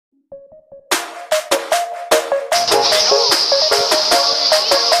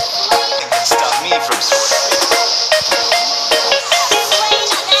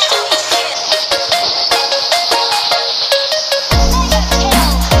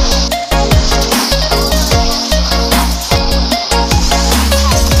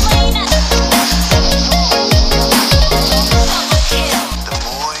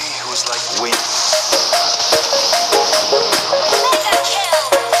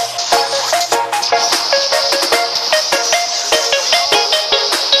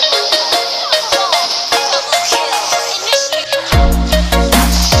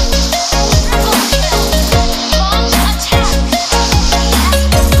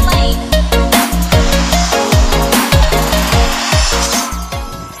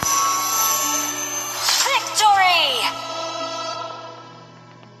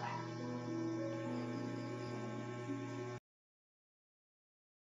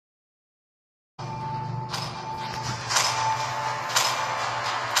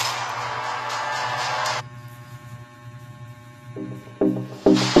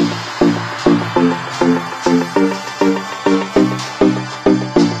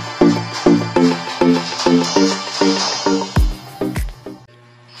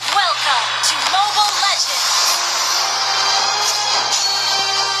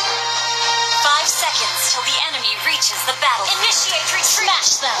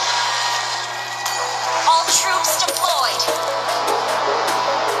Smash them! All troops deployed!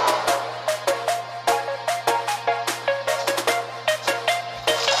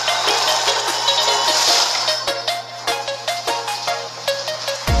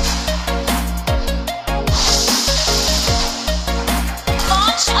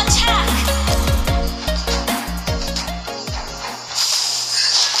 Launch attack!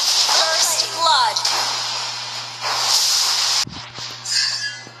 First blood!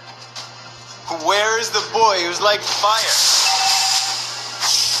 Where is the boy who's like fire?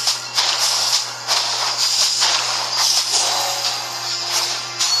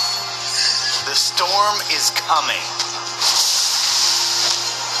 The storm is coming.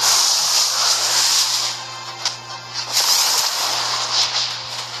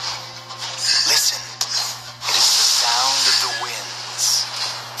 Listen, it is the sound of the winds.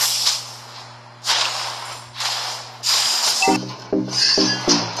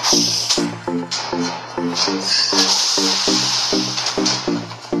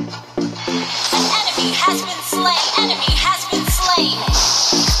 An enemy has been slain! Enemy has been slain!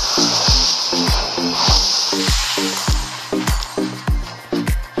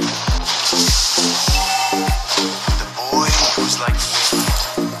 The boy who's like wind.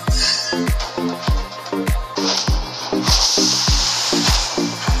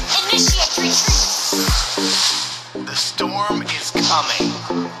 Initiate retreat! The storm is coming.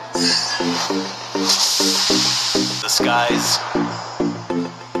 The skies.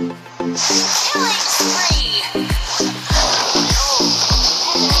 Killing spree!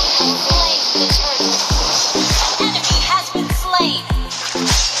 An enemy has been slain!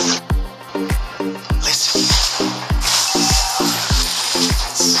 Listen.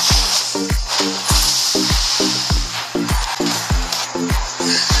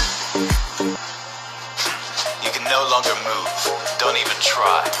 You can no longer move. Don't even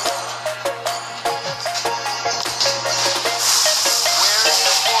try. Where is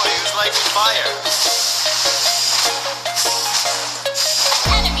the boy who's like fire?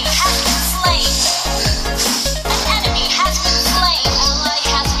 Enemy has been slain! An enemy has been slain! Ally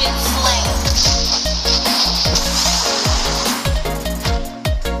has been slain!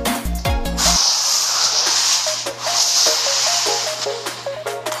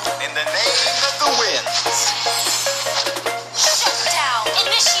 In the name of the winds. Shut down!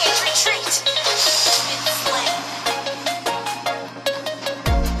 Initiate retreat! Been slain!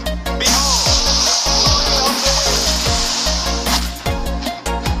 Behold!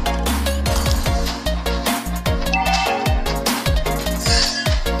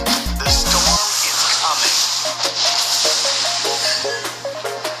 The storm is coming.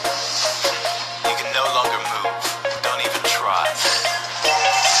 You can no longer move. Don't even try.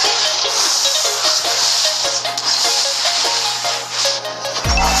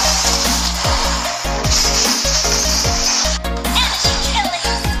 Enemy killing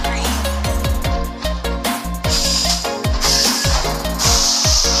spree!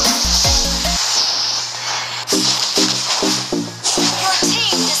 Your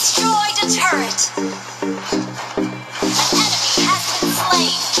team destroyed a turret! An enemy has been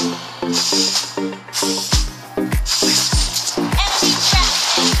slain! Enemy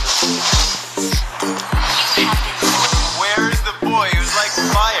rampage! You have been slain! Where is the boy who's like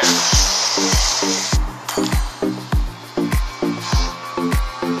fire?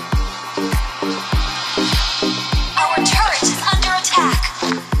 Our turret is under attack!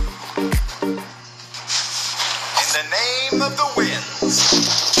 In the name of the winds.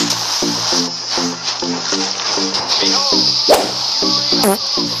 Behold!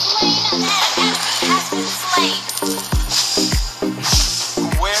 Slain an enemy has been slain!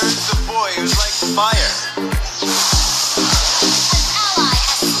 Where is the boy who's like fire? An ally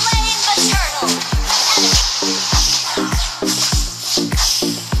has slain the turtle!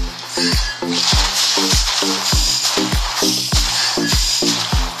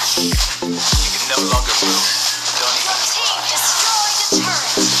 You can no longer move. Don't Your even team try. destroyed a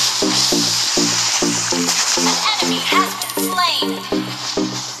turret! An enemy has been slain!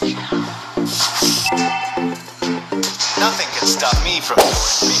 Nothing can stop me from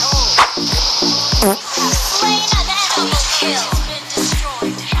behold! Have slain an enemy! Kill has been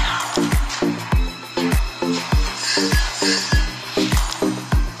destroyed!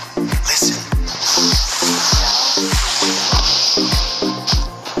 Listen.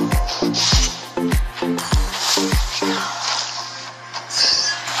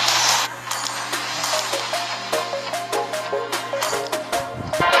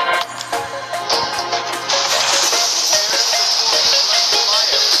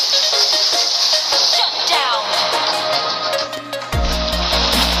 Shut down!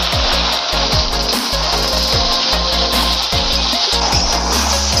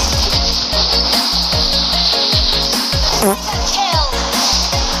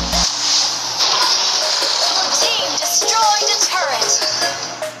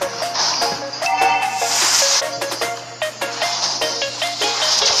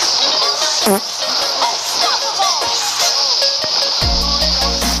 You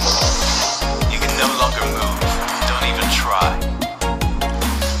can no longer move. Don't even try.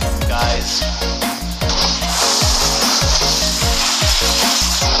 Guys.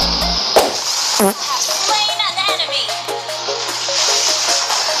 Slain an enemy.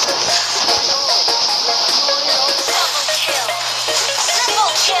 Double kill.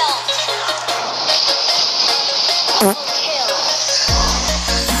 Triple kill. Double kill.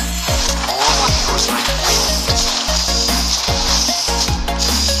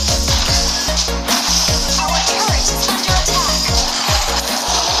 Our turret is under attack.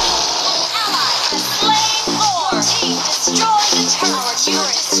 An ally has slain Lord. Your team destroyed the turret. You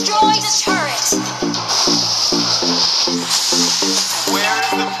destroyed the turret. Where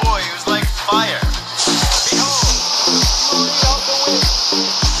is the boy who's like fire? Behold, the glory of the wind.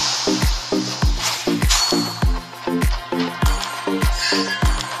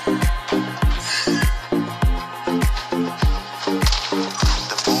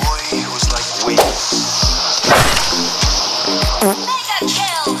 The boy who's like wind. Mega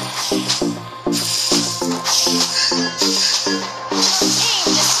kill. Your team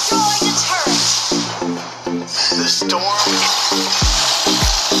destroyed the turret. The storm.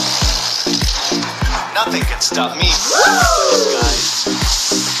 Nothing can stop me, guys.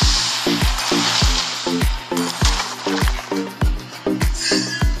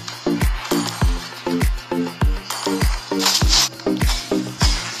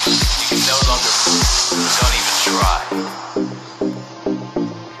 You can no longer move. Don't even try.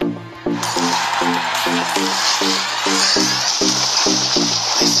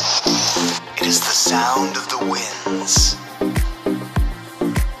 Listen. It is the sound of the winds.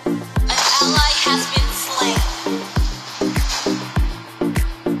 An ally has been slain.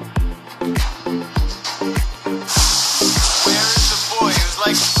 Where is the boy who's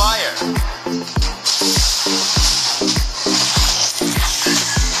like fire?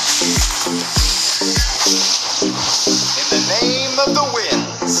 In the name of the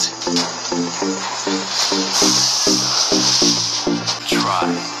winds. Try.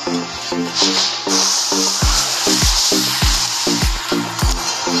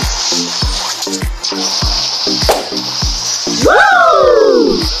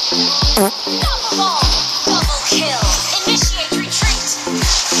 Unstoppable. Double kill. Initiate retreat.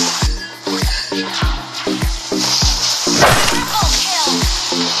 Triple kill.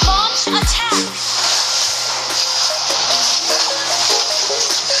 Launch attack.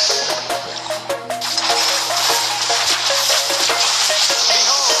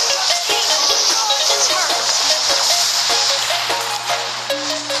 Team destroyed the turret.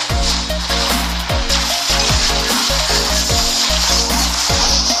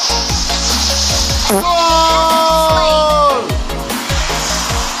 Whoa!